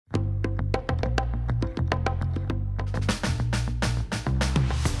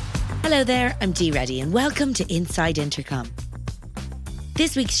Hello there, I'm Dee Reddy and welcome to Inside Intercom.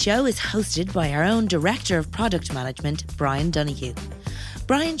 This week's show is hosted by our own Director of Product Management, Brian Donoghue.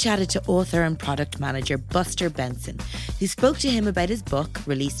 Brian chatted to author and product manager Buster Benson, who spoke to him about his book,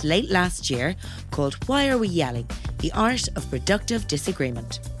 released late last year, called Why Are We Yelling? The Art of Productive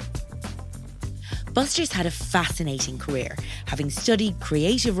Disagreement. Buster's had a fascinating career, having studied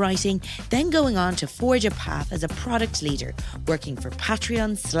creative writing, then going on to forge a path as a product leader, working for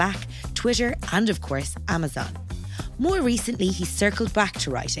Patreon, Slack, Twitter, and of course, Amazon. More recently, he circled back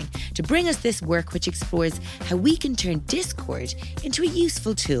to writing to bring us this work which explores how we can turn Discord into a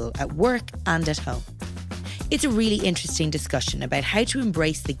useful tool at work and at home. It's a really interesting discussion about how to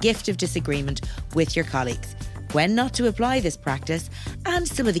embrace the gift of disagreement with your colleagues, when not to apply this practice, and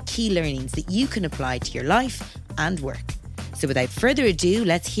some of the key learnings that you can apply to your life and work. So without further ado,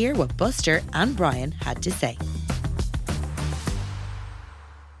 let's hear what Buster and Brian had to say.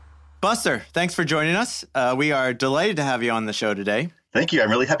 Buster, thanks for joining us. We are delighted to have you on the show today. Thank you. I'm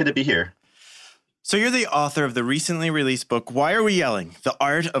really happy to be here. So you're the author of the recently released book, Why Are We Yelling? The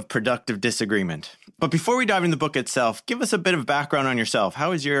Art of Productive Disagreement. But before we dive into the book itself, give us a bit of background on yourself.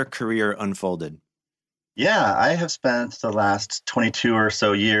 How has your career unfolded? Yeah, I have spent the last 22 or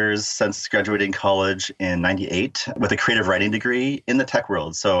so years since graduating college in 98 with a creative writing degree in the tech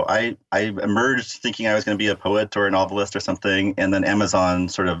world. So I emerged thinking I was going to be a poet or a novelist or something. And then Amazon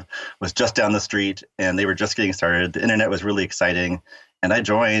sort of was just down the street and they were just getting started. The internet was really exciting. And I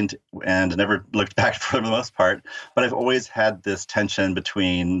joined and never looked back for the most part. But I've always had this tension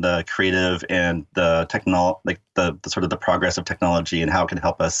between the creative and the the sort of the progress of technology and how it can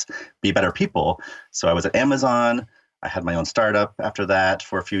help us be better people. So I was at Amazon. I had my own startup after that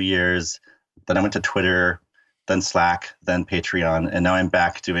for a few years. Then I went to Twitter, then Slack, then Patreon. And now I'm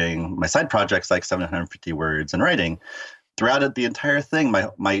back doing my side projects like 750 words and writing. Throughout the entire thing,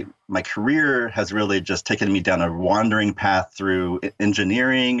 my career has really just taken me down a wandering path through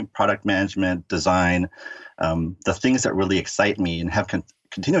engineering, product management, design. The things that really excite me and have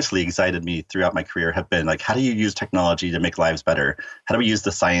continuously excited me throughout my career have been like, how do you use technology to make lives better? How do we use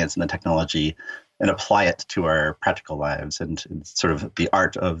the science and the technology and apply it to our practical lives? And sort of the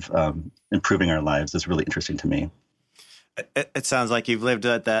art of improving our lives is really interesting to me. It sounds like you've lived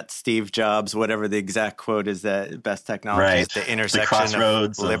at that Steve Jobs, whatever the exact quote is, that best technology is the intersection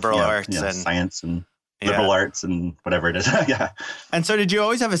of liberal arts and science and liberal arts and whatever it is. Yeah. And so did you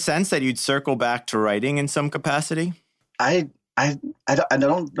always have a sense that you'd circle back to writing in some capacity? I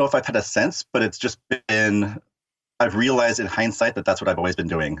don't know if I've had a sense, but it's just been, I've realized in hindsight that that's what I've always been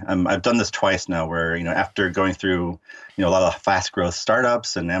doing. I've done this twice now where, after going through, a lot of fast growth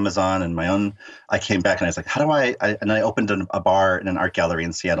startups and Amazon and my own, I came back and I was like, how do and I opened a bar in an art gallery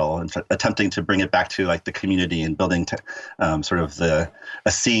in Seattle and attempting to bring it back to like the community and building sort of a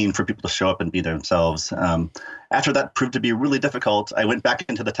scene for people to show up and be themselves. After that proved to be really difficult, I went back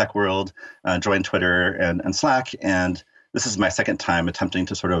into the tech world, joined Twitter and Slack. And this is my second time attempting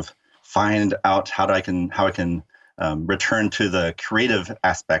to sort of find out how I can return to the creative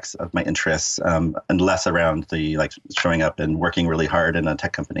aspects of my interests and less around the showing up and working really hard in a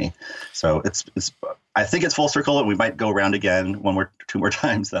tech company. So I think it's full circle, and we might go around again two more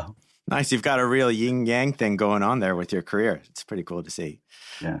times though. Nice. You've got a real yin yang thing going on there with your career. It's pretty cool to see.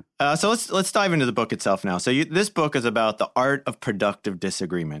 Yeah. So let's dive into the book itself now. So this book is about the art of productive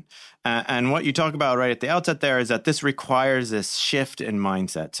disagreement. And what you talk about right at the outset there is that this requires this shift in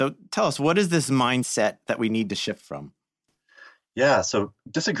mindset. So tell us, what is this mindset that we need to shift from? Yeah. So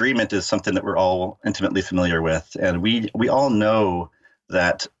disagreement is something that we're all intimately familiar with. And we all know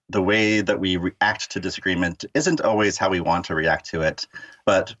that the way that we react to disagreement isn't always how we want to react to it.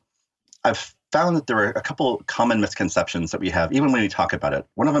 But I've found that there are a couple common misconceptions that we have, even when we talk about it.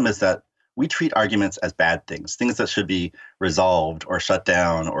 One of them is that we treat arguments as bad things that should be resolved or shut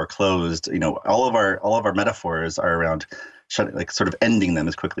down or closed. All of our metaphors are around sort of ending them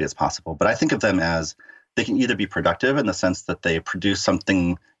as quickly as possible. But I think of them as they can either be productive in the sense that they produce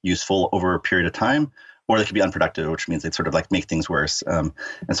something useful over a period of time, or they can be unproductive, which means they sort of make things worse. And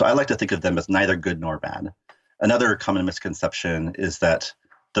so I like to think of them as neither good nor bad. Another common misconception is that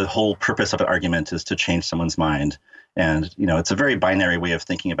the whole purpose of an argument is to change someone's mind. And, it's a very binary way of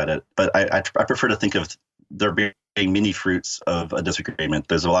thinking about it. But I prefer to think of there being many fruits of a disagreement.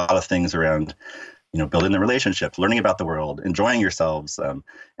 There's a lot of things around, building the relationship, learning about the world, enjoying yourselves,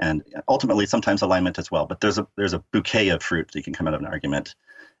 and ultimately sometimes alignment as well. But there's a bouquet of fruit that can come out of an argument.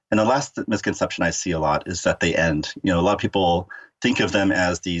 And the last misconception I see a lot is that they end. A lot of people think of them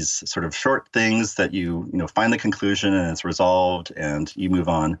as these sort of short things that you find the conclusion and it's resolved and you move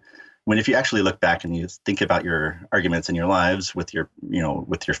on. if you actually look back and you think about your arguments in your lives with your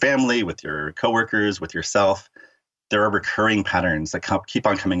family, with your coworkers, with yourself, there are recurring patterns that keep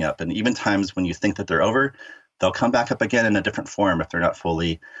on coming up. And even times when you think that they're over, they'll come back up again in a different form if they're not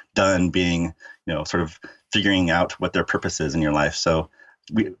fully done being, sort of figuring out what their purpose is in your life. So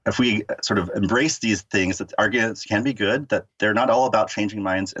if we sort of embrace these things, that arguments can be good, that they're not all about changing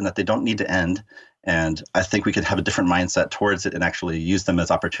minds and that they don't need to end. And I think we could have a different mindset towards it and actually use them as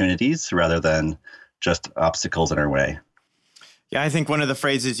opportunities rather than just obstacles in our way. Yeah, I think one of the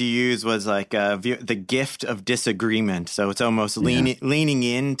phrases you used was like the gift of disagreement. So it's almost leaning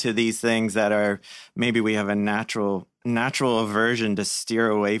into these things that are maybe we have a natural aversion to steer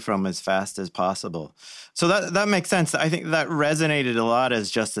away from as fast as possible. So that makes sense. I think that resonated a lot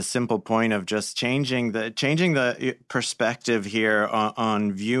as just a simple point of just changing the perspective here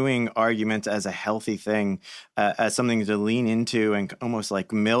on viewing arguments as a healthy thing, as something to lean into and almost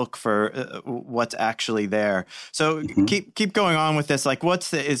like milk for what's actually there. So keep going on with this. Like,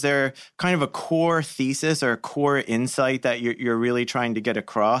 is there kind of a core thesis or a core insight that you're really trying to get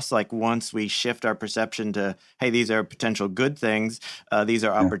across? Like, once we shift our perception to, hey, these are potential good things, these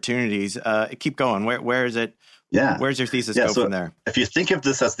are opportunities. Keep going. Where is it? Yeah. Where's your thesis go from there? If you think of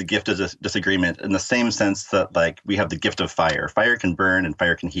this as the gift of disagreement, in the same sense that like we have the gift of fire. Fire can burn and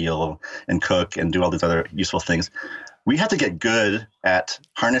fire can heal and cook and do all these other useful things. We have to get good at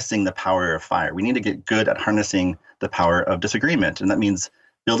harnessing the power of fire. We need to get good at harnessing the power of disagreement. And that means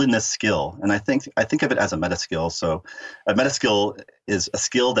building this skill. And I think of it as a meta skill. So a meta skill is a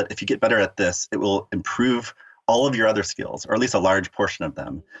skill that if you get better at this, it will improve all of your other skills, or at least a large portion of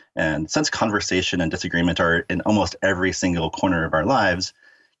them. And since conversation and disagreement are in almost every single corner of our lives,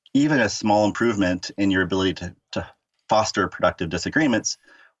 even a small improvement in your ability to foster productive disagreements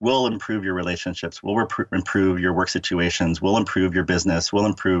will improve your relationships, will improve your work situations, will improve your business, will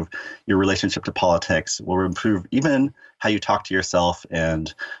improve your relationship to politics, will improve even how you talk to yourself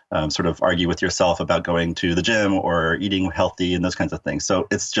and sort of argue with yourself about going to the gym or eating healthy and those kinds of things. So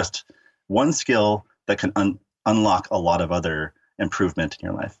it's just one skill that can unlock a lot of other improvement in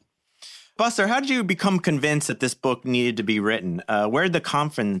your life. Buster, how did you become convinced that this book needed to be written? Where did the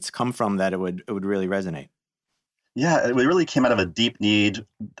confidence come from that it would really resonate? Yeah, it really came out of a deep need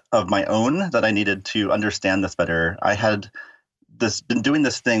of my own that I needed to understand this better. I had been doing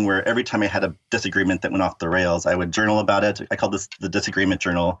this thing where every time I had a disagreement that went off the rails, I would journal about it. I call this the disagreement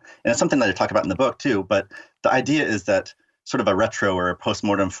journal. And it's something that I talk about in the book too. But the idea is that sort of a retro or a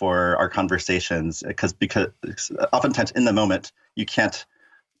postmortem for our conversations, because oftentimes in the moment, you can't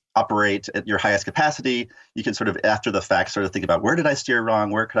operate at your highest capacity. You can sort of, after the fact, sort of think about where did I steer wrong?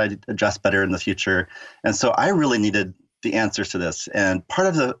 Where could I adjust better in the future? And so I really needed the answers to this. And part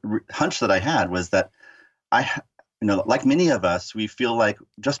of the hunch that I had was that like many of us, we feel like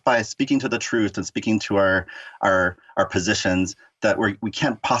just by speaking to the truth and speaking to our positions, that we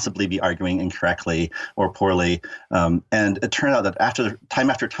can't possibly be arguing incorrectly or poorly. And it turned out that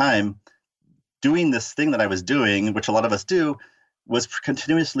after time, doing this thing that I was doing, which a lot of us do, was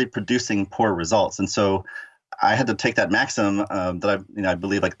continuously producing poor results. And so I had to take that maxim that I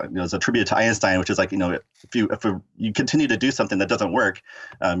believe is attributed to Einstein, which is like, if you continue to do something that doesn't work,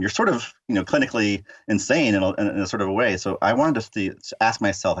 you're sort of, clinically insane in a sort of a way. So I wanted to ask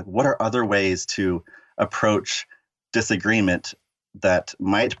myself, like, what are other ways to approach disagreement that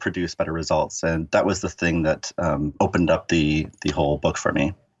might produce better results? And that was the thing that opened up the whole book for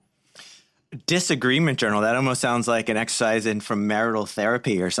me. Disagreement journal. That almost sounds like an exercise from marital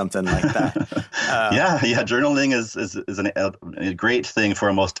therapy or something like that. Yeah. Journaling is a great thing for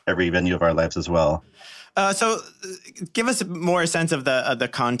almost every venue of our lives as well. So give us more a sense of the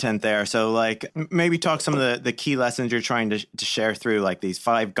content there. So like maybe talk some of the key lessons you're trying to share through, like these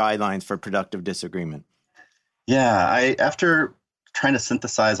 5 guidelines for productive disagreement. Yeah, after trying to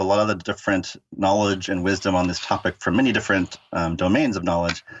synthesize a lot of the different knowledge and wisdom on this topic from many different domains of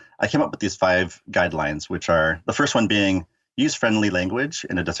knowledge, I came up with these 5 guidelines, which are the first one being use friendly language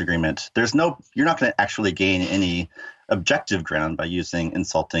in a disagreement. You're not going to actually gain any objective ground by using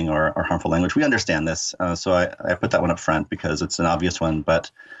insulting or harmful language. We understand this, so I put that one up front because it's an obvious one, but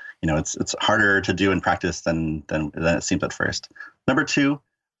it's harder to do in practice than it seems at first. Number 2,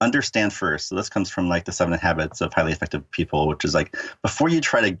 understand first. So this comes from like the 7 Habits of Highly Effective People, which is like before you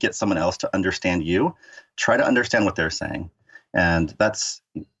try to get someone else to understand you, try to understand what they're saying, and that's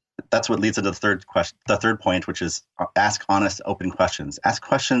what leads into the third point, which is ask honest, open questions. Ask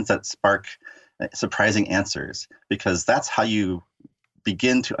questions that spark surprising answers, because that's how you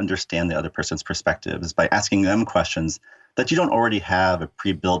begin to understand the other person's perspective, is by asking them questions that you don't already have a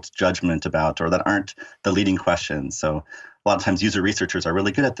pre-built judgment about or that aren't the leading questions. So a lot of times user researchers are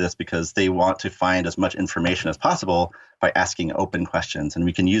really good at this because they want to find as much information as possible by asking open questions. And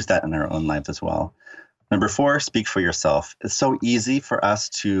we can use that in our own lives as well. Number 4, speak for yourself. It's so easy for us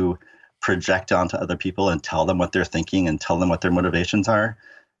to project onto other people and tell them what they're thinking and tell them what their motivations are.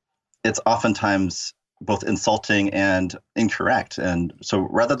 It's oftentimes both insulting and incorrect. And so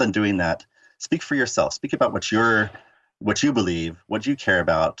rather than doing that, speak for yourself. Speak about what you believe, what you care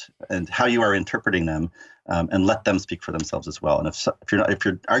about, and how you are interpreting them, and let them speak for themselves as well. And if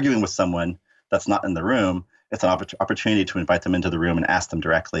you're arguing with someone that's not in the room, it's an opportunity to invite them into the room and ask them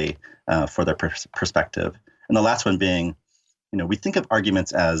directly for their perspective. And the last one being, we think of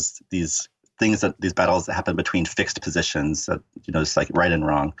arguments as these battles that happen between fixed positions that, it's like right and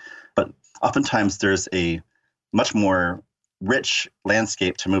wrong. But oftentimes there's a much more rich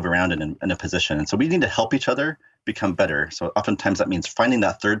landscape to move around in a position. And so we need to help each other become better. So oftentimes that means finding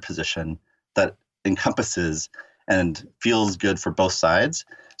that third position that encompasses and feels good for both sides,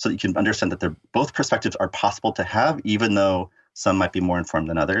 so that you can understand that both perspectives are possible to have, even though some might be more informed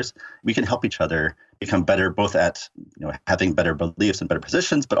than others. We can help each other become better, both at having better beliefs and better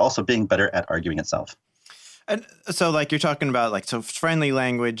positions, but also being better at arguing itself. And so you're talking about so friendly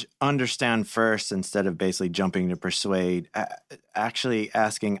language, understand first instead of basically jumping to persuade, actually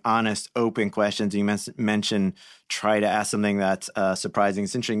asking honest, open questions. You mentioned try to ask something that's surprising.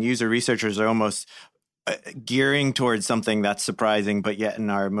 It's interesting. User researchers are almost gearing towards something that's surprising, but yet in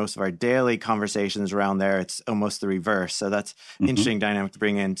most of our daily conversations around there, it's almost the reverse. So that's interesting dynamic to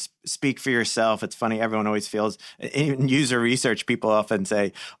bring in. Speak for yourself. It's funny. Everyone always feels, in user research, people often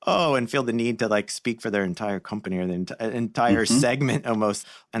say, and feel the need to speak for their entire company or the entire segment almost,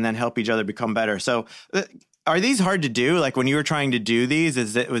 and then help each other become better. So are these hard to do? When you were trying to do these,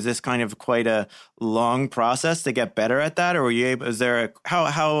 was this kind of quite a long process to get better at that? Or were you able,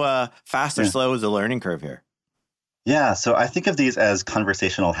 how fast or slow is the learning curve here? Yeah, so I think of these as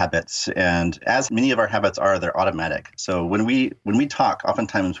conversational habits. And as many of our habits are, they're automatic. So when we talk,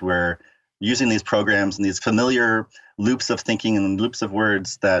 oftentimes we're using these programs and these familiar loops of thinking and loops of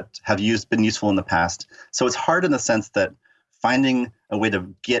words that have been useful in the past. So it's hard in the sense that finding a way to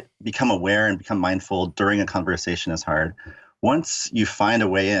become aware and become mindful during a conversation is hard. Once you find a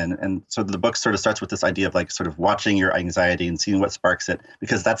way in, and so the book sort of starts with this idea of sort of watching your anxiety and seeing what sparks it,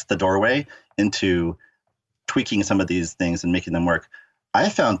 because that's the doorway into tweaking some of these things and making them work. I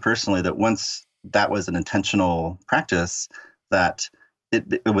found personally that once that was an intentional practice, that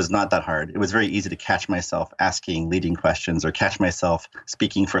it was not that hard. It was very easy to catch myself asking leading questions, or catch myself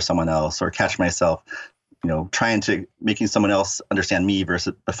speaking for someone else, or catch myself trying to making someone else understand me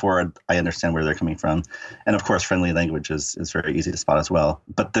versus before I understand where they're coming from. And of course, friendly language is very easy to spot as well.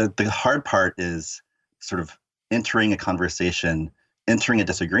 But the hard part is sort of entering a conversation, entering a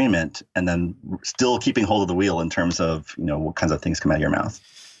disagreement, and then still keeping hold of the wheel in terms of, what kinds of things come out of your mouth.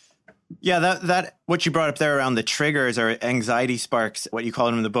 Yeah, that what you brought up there around the triggers or anxiety sparks, what you call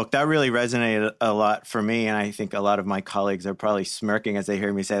them in the book, that really resonated a lot for me. And I think a lot of my colleagues are probably smirking as they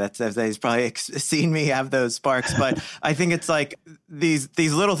hear me say that. They've probably seen me have those sparks. But I think it's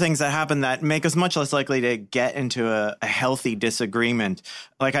these little things that happen that make us much less likely to get into a healthy disagreement.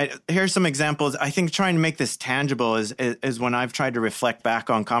 Here's some examples. I think trying to make this tangible is when I've tried to reflect back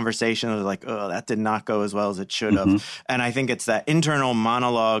on conversations that did not go as well as it should have. And I think it's that internal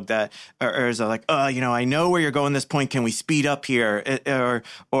monologue that is I know where you're going this point. Can we speed up here?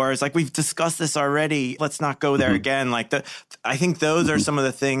 Or it's we've discussed this already. Let's not go there again. I think those are some of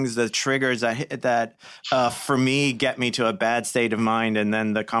the things, the triggers that for me get me to a bad state of mind. And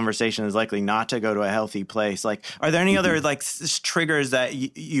then the conversation is likely not to go to a healthy place. Are there any other triggers that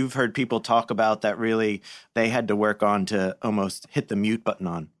you've heard people talk about that really they had to work on to almost hit the mute button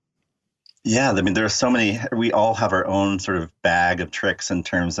on? Yeah, I mean, there are so many. We all have our own sort of bag of tricks in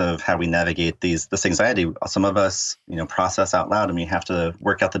terms of how we navigate this anxiety. Some of us, process out loud and we have to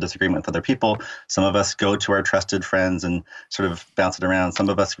work out the disagreement with other people. Some of us go to our trusted friends and sort of bounce it around. Some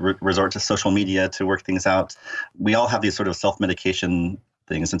of us resort to social media to work things out. We all have these sort of self-medication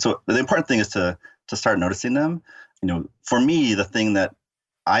things. And so the important thing is to start noticing them. For me, the thing that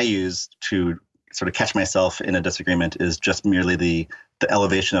I use to sort of catch myself in a disagreement is just merely the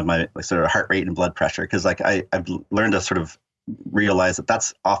elevation of my sort of heart rate and blood pressure. Because I've learned to sort of realize that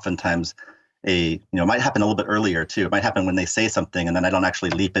that's oftentimes it might happen a little bit earlier too. It might happen when they say something and then I don't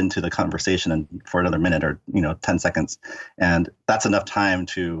actually leap into the conversation for another minute or 10 seconds. And that's enough time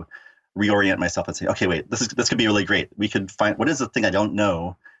to reorient myself and say, okay, wait, this could be really great. We could find, what is the thing I don't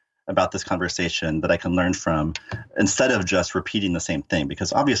know about this conversation that I can learn from, instead of just repeating the same thing?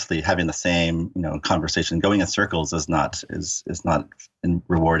 Because obviously having the same, conversation going in circles is not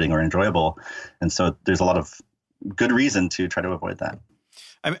rewarding or enjoyable. And so there's a lot of good reason to try to avoid that.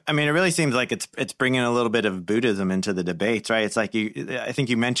 I mean, it really seems like it's bringing a little bit of Buddhism into the debates, right? It's like I think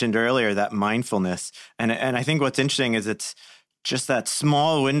you mentioned earlier that mindfulness, and I think what's interesting is it's just that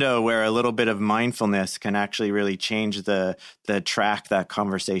small window where a little bit of mindfulness can actually really change the track that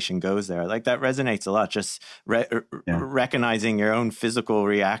conversation goes there. Like that resonates a lot. Just recognizing your own physical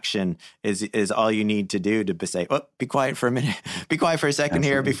reaction is all you need to do to say, "Oh, be quiet for a minute, be quiet for a second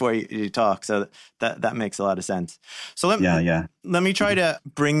here before you talk." So that makes a lot of sense. So let me try to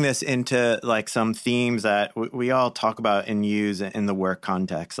bring this into like some themes that we all talk about and use in the work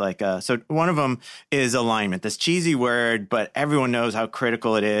context. Like, so one of them is alignment. This cheesy word, but everyone knows how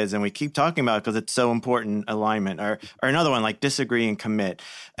critical it is, and we keep talking about it because it's so important. Alignment, or another one like disagree and commit.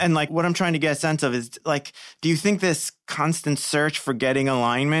 And like what I'm trying to get a sense of is like, do you think this constant search for getting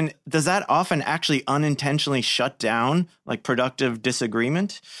alignment, does that often actually unintentionally shut down like productive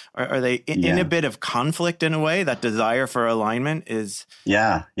disagreement? Or are they in a bit of conflict in a way? That desire for alignment is.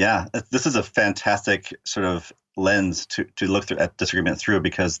 Yeah. This is a fantastic sort of lens to look at disagreement through,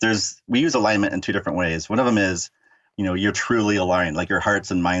 because we use alignment in two different ways. One of them is, you're truly aligned, like your hearts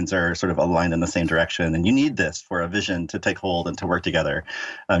and minds are sort of aligned in the same direction. And you need this for a vision to take hold and to work together.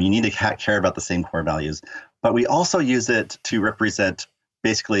 You need to care about the same core values. But we also use it to represent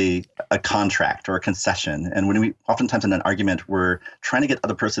basically a contract or a concession. And when oftentimes in an argument, we're trying to get the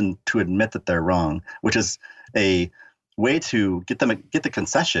other person to admit that they're wrong, which is a way to get the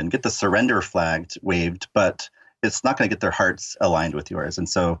concession, get the surrender flag waved, but it's not going to get their hearts aligned with yours. And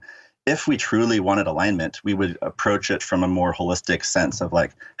so if we truly wanted alignment, we would approach it from a more holistic sense of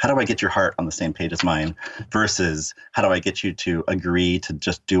like, how do I get your heart on the same page as mine versus how do I get you to agree to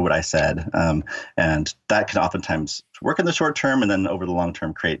just do what I said? And that can oftentimes work in the short term and then over the long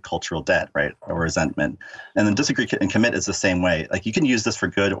term create cultural debt, right? Or resentment. And then disagree and commit is the same way. Like you can use this for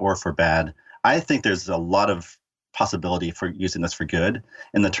good or for bad. I think there's a lot of possibility for using this for good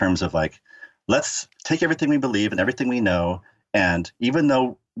in the terms of like, let's take everything we believe and everything we know, and even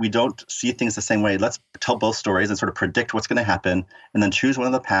though we don't see things the same way, let's tell both stories and sort of predict what's going to happen and then choose one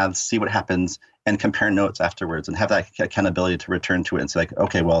of the paths, see what happens, and compare notes afterwards and have that accountability to return to it and say, like,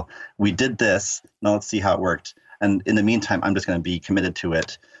 okay, well, we did this. Now let's see how it worked. And in the meantime, I'm just going to be committed to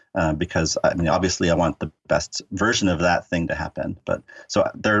it because, I mean, obviously I want the best version of that thing to happen. But so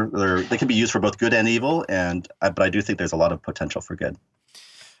they can be used for both good and evil. But I do think there's a lot of potential for good.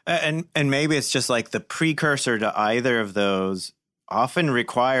 And maybe it's just like the precursor to either of those often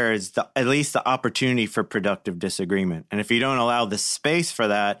requires at least the opportunity for productive disagreement. And if you don't allow the space for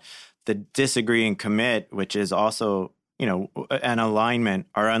that, the disagree and commit, which is also, an alignment,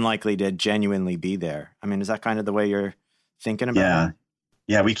 are unlikely to genuinely be there. I mean, is that kind of the way you're thinking about it?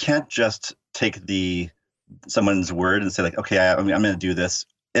 Yeah, we can't just take someone's word and say like, okay, I'm going to do this.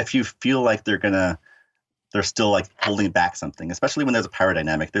 If you feel like they're still like holding back something, especially when there's a power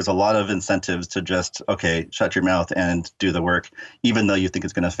dynamic. There's a lot of incentives to just, okay, shut your mouth and do the work, even though you think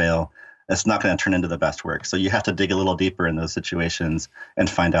it's going to fail. It's not going to turn into the best work. So you have to dig a little deeper in those situations and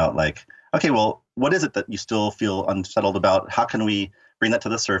find out like, okay, well, what is it that you still feel unsettled about? How can we bring that to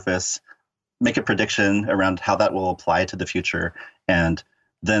the surface, make a prediction around how that will apply to the future, and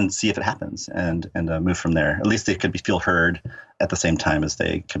then see if it happens and move from there. At least they could feel heard at the same time as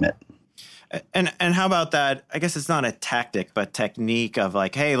they commit. And how about that? I guess it's not a tactic, but technique of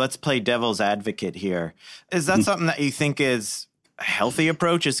like, hey, let's play devil's advocate here. Is that something that you think is a healthy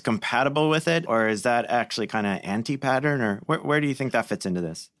approach, is compatible with it? Or is that actually kind of anti-pattern? Or where do you think that fits into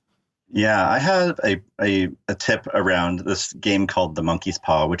this? Yeah, I have a tip around this game called the Monkey's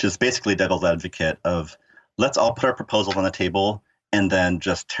Paw, which is basically devil's advocate of let's all put our proposals on the table and then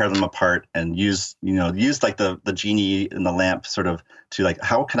just tear them apart and use like the genie in the lamp sort of to like,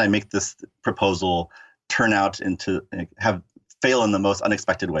 how can I make this proposal turn out into fail in the most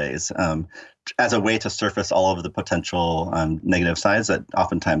unexpected ways as a way to surface all of the potential negative sides that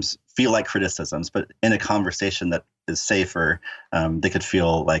oftentimes feel like criticisms, but in a conversation that is safer, they could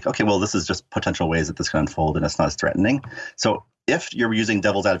feel like, okay, well, this is just potential ways that this can unfold and it's not as threatening. So if you're using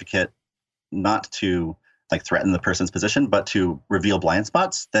devil's advocate not to like threaten the person's position, but to reveal blind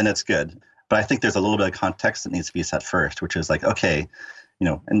spots, then it's good. But I think there's a little bit of context that needs to be set first, which is like, okay,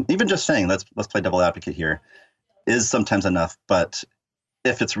 and even just saying, let's play devil's advocate here is sometimes enough. But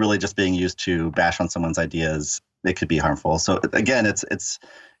if it's really just being used to bash on someone's ideas, it could be harmful. So again, it's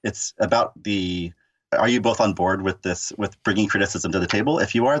about are you both on board with this, with bringing criticism to the table?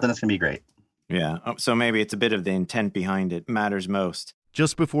 If you are, then it's going to be great. Yeah. So maybe it's a bit of the intent behind it matters most.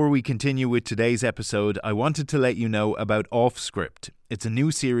 Just before we continue with today's episode, I wanted to let you know about Offscript. It's a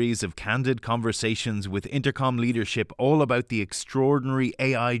new series of candid conversations with Intercom leadership all about the extraordinary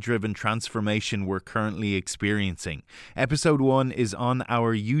AI-driven transformation we're currently experiencing. Episode 1 is on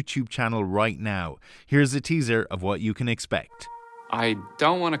our YouTube channel right now. Here's a teaser of what you can expect. I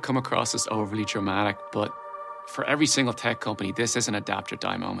don't want to come across as overly dramatic, but for every single tech company, this is an adapt or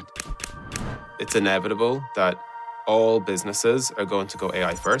die moment. It's inevitable that all businesses are going to go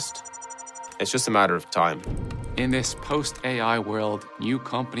AI first. It's just a matter of time. In this post-AI world, new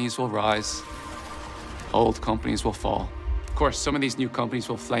companies will rise, old companies will fall. Of course, some of these new companies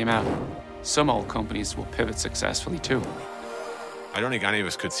will flame out. Some old companies will pivot successfully too. I don't think any of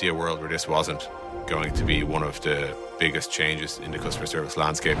us could see a world where this wasn't going to be one of the biggest changes in the customer service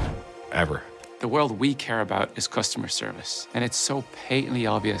landscape ever. The world we care about is customer service, and it's so patently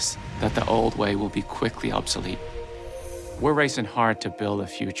obvious that the old way will be quickly obsolete. We're racing hard to build a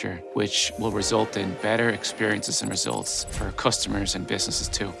future which will result in better experiences and results for our customers and businesses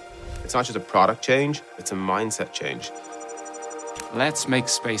too. It's not just a product change, it's a mindset change. Let's make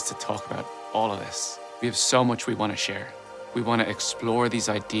space to talk about all of this. We have so much we want to share. We want to explore these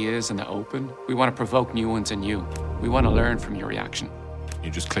ideas in the open. We want to provoke new ones in you. We want to learn from your reaction. You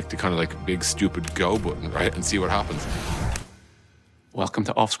just click the kind of like big stupid go button, right? And see what happens. Welcome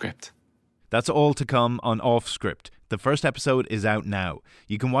to OffScript. That's all to come on OffScript. The first episode is out now.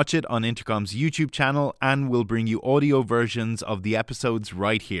 You can watch it on Intercom's YouTube channel, and we'll bring you audio versions of the episodes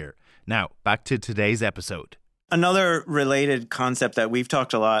right here. Now, back to today's episode. Another related concept that we've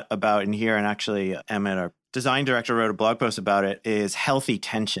talked a lot about in here, and actually Emmett, our design director, wrote a blog post about it, is healthy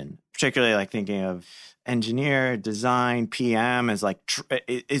tension. Particularly like thinking of engineer, design, PM is like,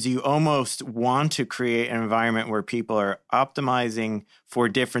 is you almost want to create an environment where people are optimizing for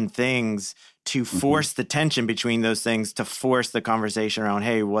different things to force the tension between those things, to force the conversation around,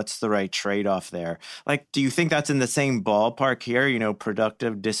 hey, what's the right trade-off there? Like, do you think that's in the same ballpark here? You know,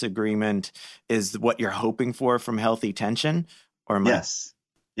 productive disagreement is what you're hoping for from healthy tension? Or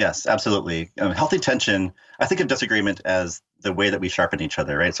Yes, absolutely. Healthy tension, I think of disagreement as the way that we sharpen each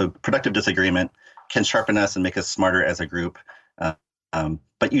other, right? So productive disagreement can sharpen us and make us smarter as a group.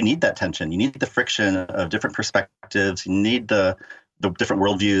 But you need that tension. You need the friction of different perspectives. You need the different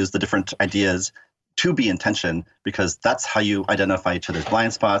worldviews, the different ideas to be in tension, because that's how you identify each other's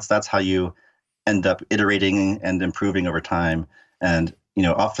blind spots. That's how you end up iterating and improving over time. And, you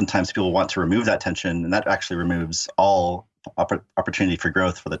know, oftentimes people want to remove that tension, and that actually removes all opportunity for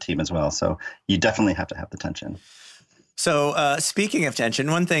growth for the team as well. So you definitely have to have the tension. So speaking of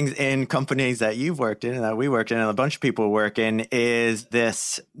tension, one thing in companies that you've worked in and that we worked in and a bunch of people work in is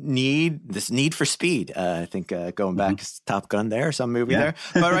this need for speed. I think going back Top Gun there, some movie there.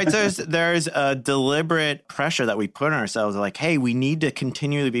 But right, there's a deliberate pressure that we put on ourselves like, hey, we need to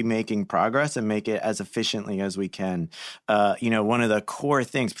continually be making progress and make it as efficiently as we can. One of the core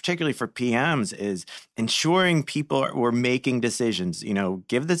things, particularly for PMs, is ensuring people were making decisions. You know,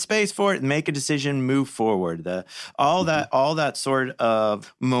 give the space for it, make a decision, move forward. All that sort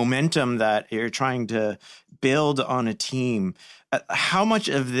of momentum that you're trying to build on a team. How much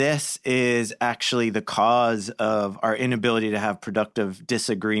of this is actually the cause of our inability to have productive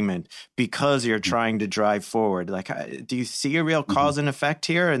disagreement because you're trying to drive forward? Like, do you see a real cause and effect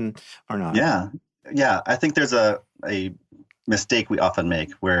here, or not? Yeah. I think there's a mistake we often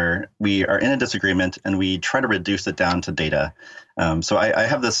make where we are in a disagreement and we try to reduce it down to data. So I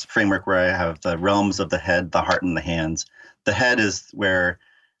have this framework where I have the realms of the head, the heart, and the hands. The head is where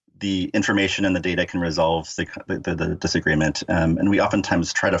the information and the data can resolve the disagreement. And we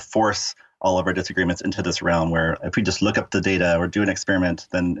oftentimes try to force all of our disagreements into this realm where if we just look up the data or do an experiment,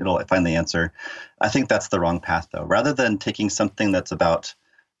 then it'll find the answer. I think that's the wrong path, though. Rather than taking something that's about,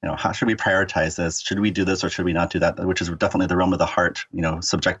 how should we prioritize this? Should we do this or should we not do that? Which is definitely the realm of the heart,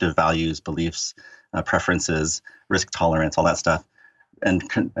 subjective values, beliefs, preferences, risk tolerance, all that stuff.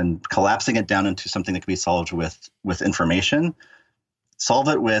 And collapsing it down into something that can be solved with information. Solve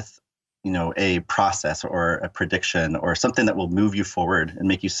it with, a process or a prediction or something that will move you forward and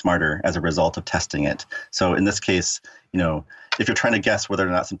make you smarter as a result of testing it. So in this case, if you're trying to guess whether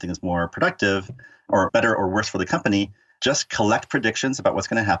or not something is more productive or better or worse for the company, just collect predictions about what's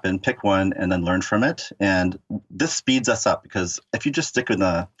going to happen, pick one, and then learn from it. And this speeds us up, because if you just stick with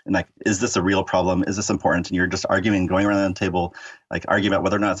is this a real problem? Is this important? And you're just arguing, going around the table, arguing about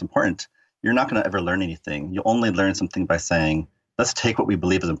whether or not it's important, you're not going to ever learn anything. You'll only learn something by saying, let's take what we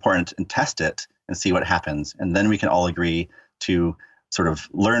believe is important and test it and see what happens. And then we can all agree to sort of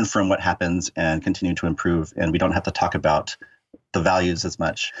learn from what happens and continue to improve. And we don't have to talk about the values as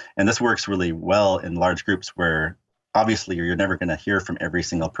much. And this works really well in large groups where obviously you're never going to hear from every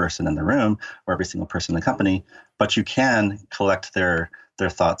single person in the room or every single person in the company, but you can collect their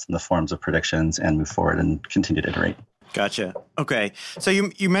thoughts in the forms of predictions and move forward and continue to iterate. Gotcha. Okay. So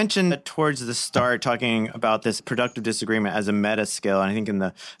you mentioned towards the start talking about this productive disagreement as a meta skill. And I think in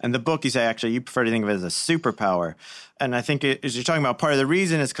the book you say actually you prefer to think of it as a superpower. And I think as you're talking about, part of the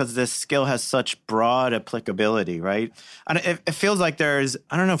reason is because this skill has such broad applicability, right? And it feels like there's,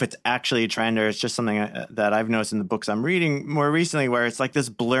 I don't know if it's actually a trend or it's just something that I've noticed in the books I'm reading more recently, where it's like this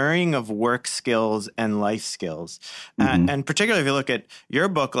blurring of work skills and life skills. And particularly if you look at your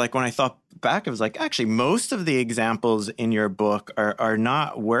book, like when I thought back, it was like, actually, most of the examples in your book are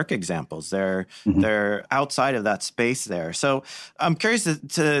not work examples. They're outside of that space there. So I'm curious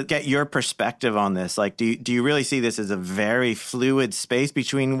to get your perspective on this. Like, do you really see this as a very fluid space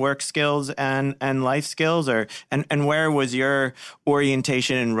between work skills and life skills, and where was your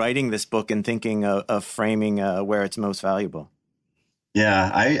orientation in writing this book and thinking of framing where it's most valuable? Yeah,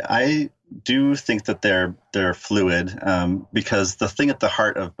 I do think that they're fluid because the thing at the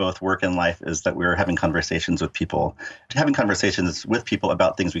heart of both work and life is that we're having conversations with people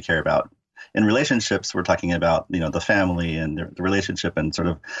about things we care about. In relationships, we're talking about, the family and the relationship and sort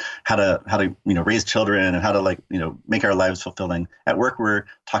of how to raise children and how to make our lives fulfilling. At work, we're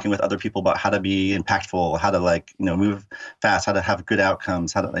talking with other people about how to be impactful, how to move fast, how to have good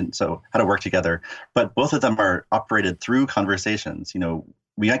outcomes, how to work together. But both of them are operated through conversations.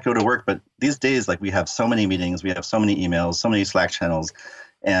 We might go to work, but these days, we have so many meetings, we have so many emails, so many Slack channels,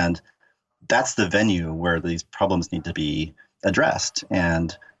 and that's the venue where these problems need to be addressed.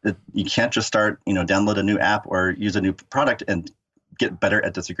 And you can't just start, download a new app or use a new product and get better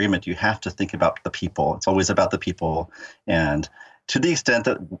at disagreement. You have to think about the people. It's always about the people. And to the extent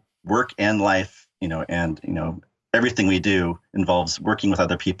that work and life, and everything we do involves working with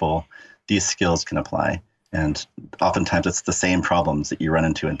other people, these skills can apply. And oftentimes it's the same problems that you run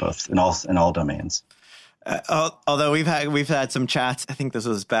into in all domains. Although we've had some chats, I think this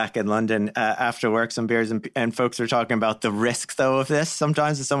was back in London after work, some beers, and folks were talking about the risks though of this.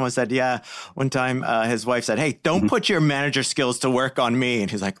 Sometimes someone said, one time his wife said, "Hey, don't put your manager skills to work on me,"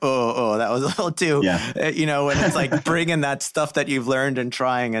 and he's like, "Oh, that was a little too," and it's like bringing that stuff that you've learned and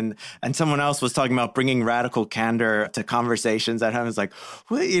trying, and someone else was talking about bringing radical candor to conversations at home. It's like,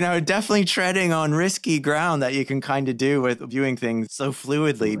 well, definitely treading on risky ground that you can kind of do with viewing things so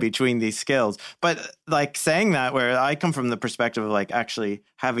fluidly between these skills, but saying that, where I come from the perspective of actually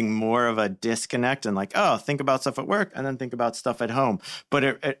having more of a disconnect and think about stuff at work and then think about stuff at home. But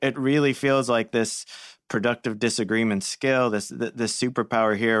it really feels like this productive disagreement skill, this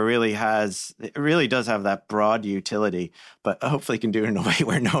superpower here really does have that broad utility, but hopefully can do it in a way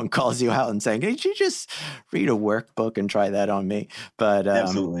where no one calls you out and saying, "Hey, did you just read a workbook and try that on me?" But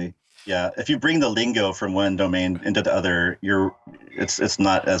absolutely. Yeah, if you bring the lingo from one domain into the other, it's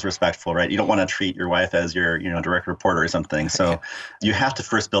not as respectful, right? You don't want to treat your wife as your direct reporter or something. So you have to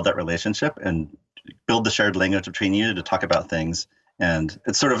first build that relationship and build the shared language between you to talk about things. And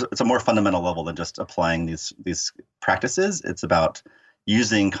it's a more fundamental level than just applying these practices. It's about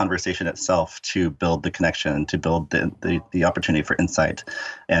using conversation itself to build the connection, to build the opportunity for insight,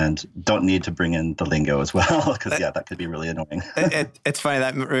 and don't need to bring in the lingo as well, because that could be really annoying. It's funny,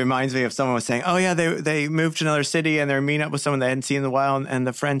 that reminds me of someone was saying, "Oh yeah, they moved to another city and they're meeting up with someone they hadn't seen in a while," and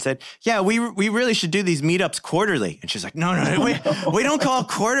the friend said, "Yeah, we really should do these meetups quarterly," and she's like, "No, we don't call it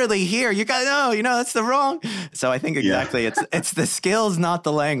quarterly here. You guys know, that's the wrong." So I think exactly it's the skills, not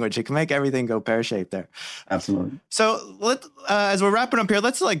the language. It can make everything go pear-shaped there. Absolutely. So as we're wrapping up here,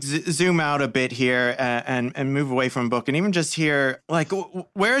 let's zoom out a bit here and move away from book, and even just hear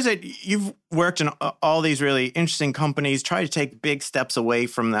where is it you've worked in all these really interesting companies, try to take big steps away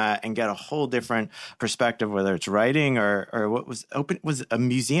from that and get a whole different perspective, whether it's writing or what was open, was a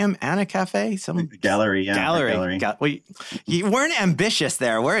museum and a cafe, some gallery. You weren't ambitious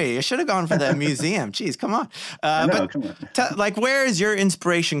there, were you? You should have gone for the museum. Jeez, come on. Come on. Where is your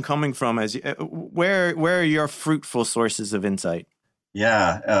inspiration coming from? Where are your fruitful sources of insight?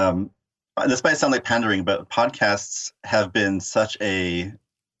 Yeah, this might sound like pandering, but podcasts have been such a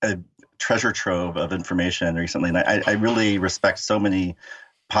treasure trove of information recently. And I really respect so many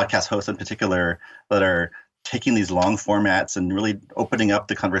podcast hosts in particular that are taking these long formats and really opening up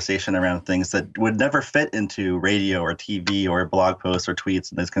the conversation around things that would never fit into radio or TV or blog posts or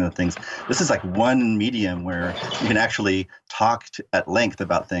tweets and those kind of things. This is like one medium where you can actually talk at length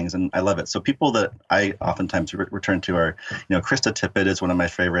about things, and I love it. So people that I oftentimes return to are, Krista Tippett is one of my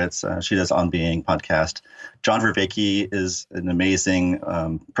favorites. She does On Being podcast. John Vervaeke is an amazing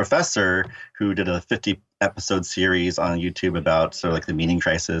professor who did a episode series on YouTube about sort of like the meaning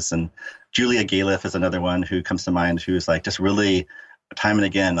crisis. And Julia Galef is another one who comes to mind, who's like just really time and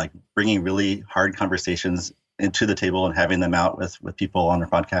again, like bringing really hard conversations into the table and having them out with people on their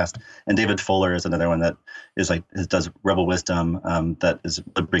podcast. And David Fuller is another one that is like does Rebel Wisdom, that is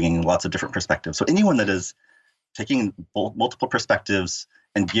bringing lots of different perspectives. So anyone that is taking multiple perspectives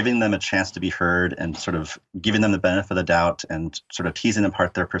and giving them a chance to be heard and sort of giving them the benefit of the doubt and sort of teasing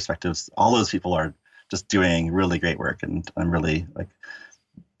apart their perspectives, all those people are just doing really great work. And I'm really like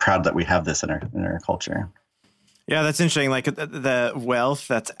proud that we have this in our culture. Yeah, that's interesting. Like the wealth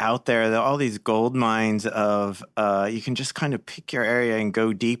that's out there, all these gold mines of you can just kind of pick your area and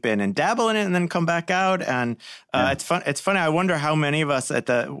go deep in and dabble in it and then come back out. And it's fun. It's funny. I wonder how many of us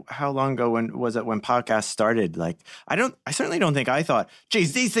how long ago when podcasts started? Like, I certainly don't think I thought,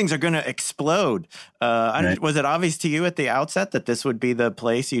 geez, these things are going to explode. Was it obvious to you at the outset that this would be the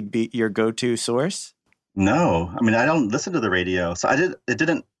place you'd be your go-to source? No, I mean, I don't listen to the radio. So I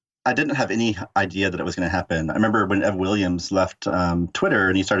didn't have any idea that it was going to happen. I remember when Ev Williams left Twitter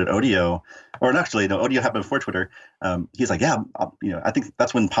and he started Odeo, or actually, no, Odeo happened before Twitter. He's like, yeah, I think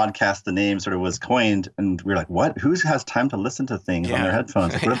that's when podcast, the name sort of was coined. And we were like, what? Who has time to listen to things on their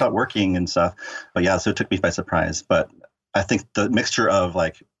headphones? Like, what about working and stuff? But yeah, so it took me by surprise. But I think the mixture of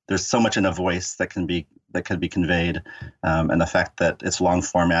like, there's so much in a voice that can be conveyed, and the fact that it's long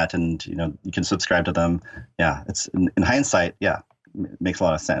format and, you can subscribe to them. Yeah, it's in hindsight, yeah. It makes a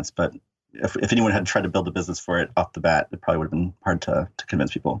lot of sense, but if anyone had tried to build a business for it off the bat, it probably would have been hard to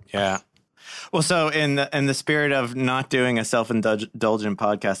convince people. Yeah. Well, so in the spirit of not doing a self-indulgent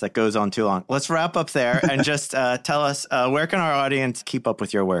podcast that goes on too long, let's wrap up there and just tell us where can our audience keep up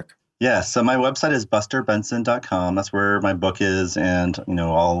with your work? Yeah, so my website is busterbenson.com. That's where my book is, and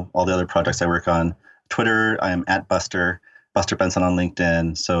all the other projects I work on. Twitter, I am at Buster Benson on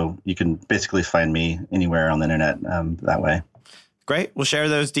LinkedIn. So you can basically find me anywhere on the internet that way. Great. We'll share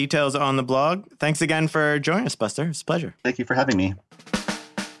those details on the blog. Thanks again for joining us, Buster. It's a pleasure. Thank you for having me.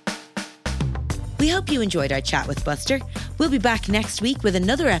 We hope you enjoyed our chat with Buster. We'll be back next week with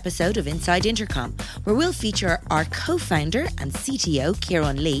another episode of Inside Intercom, where we'll feature our co-founder and CTO,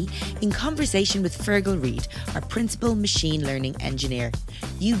 Kieran Lee, in conversation with Fergal Reid, our principal machine learning engineer.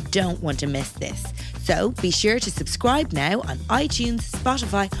 You don't want to miss this. So be sure to subscribe now on iTunes,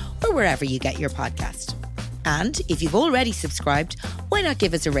 Spotify, or wherever you get your podcast. And if you've already subscribed, why not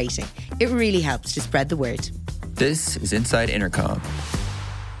give us a rating? It really helps to spread the word. This is Inside Intercom.